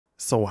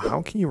So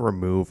how can you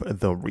remove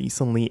the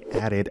recently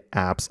added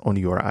apps on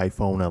your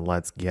iPhone? And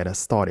let's get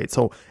started.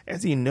 So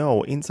as you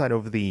know, inside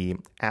of the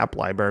app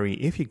library,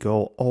 if you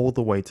go all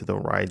the way to the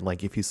right,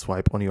 like if you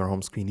swipe on your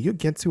home screen, you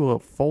get to a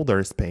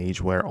folders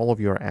page where all of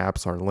your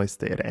apps are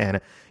listed.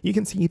 And you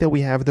can see that we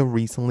have the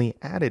recently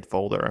added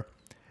folder.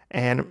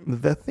 And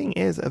the thing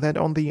is that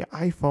on the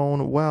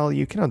iPhone, well,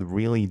 you cannot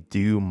really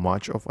do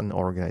much of an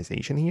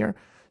organization here.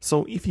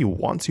 So if you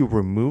want to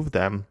remove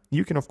them,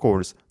 you can of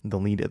course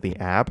delete the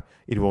app.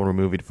 It will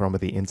remove it from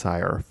the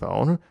entire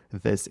phone.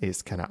 This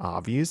is kind of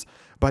obvious.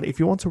 But if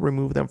you want to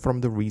remove them from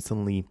the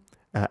recently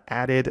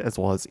added as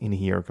well as in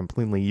here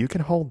completely, you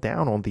can hold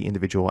down on the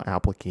individual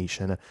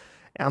application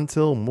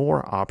until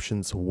more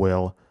options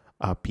will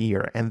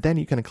appear. And then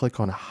you can click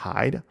on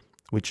hide,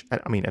 which,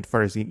 I mean, at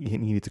first you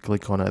need to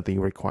click on the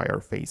require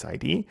Face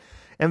ID,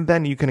 and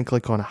then you can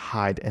click on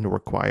hide and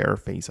require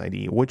Face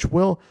ID, which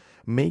will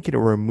make it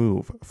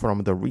remove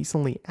from the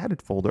recently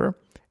added folder,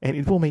 and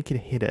it will make it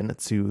hidden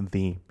to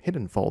the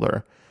hidden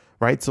folder,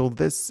 right? So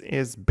this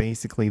is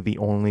basically the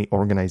only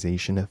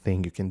organization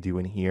thing you can do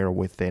in here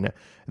within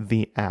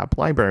the app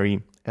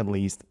library, at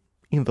least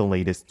in the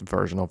latest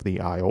version of the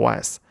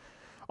iOS.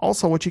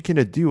 Also, what you can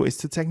do is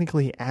to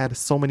technically add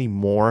so many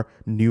more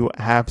new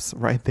apps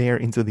right there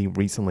into the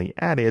recently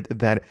added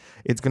that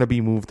it's going to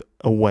be moved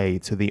away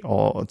to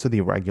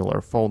the regular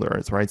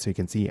folders, right? So you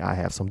can see I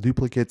have some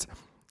duplicates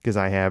because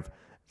I have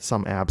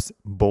some apps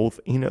both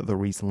in the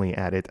recently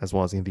added as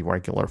well as in the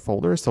regular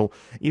folder. So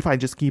if I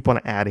just keep on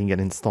adding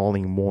and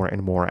installing more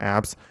and more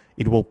apps,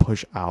 it will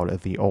push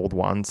out the old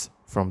ones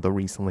from the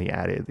recently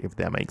added, if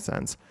that makes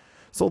sense.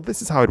 So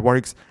this is how it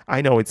works.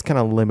 I know it's kind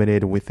of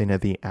limited within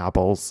the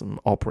Apple's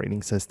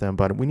operating system,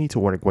 but we need to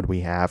work what we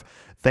have.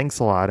 Thanks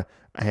a lot,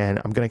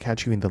 and I'm going to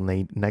catch you in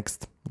the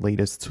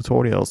latest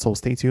tutorial. So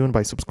stay tuned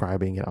by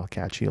subscribing, and I'll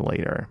catch you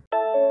later.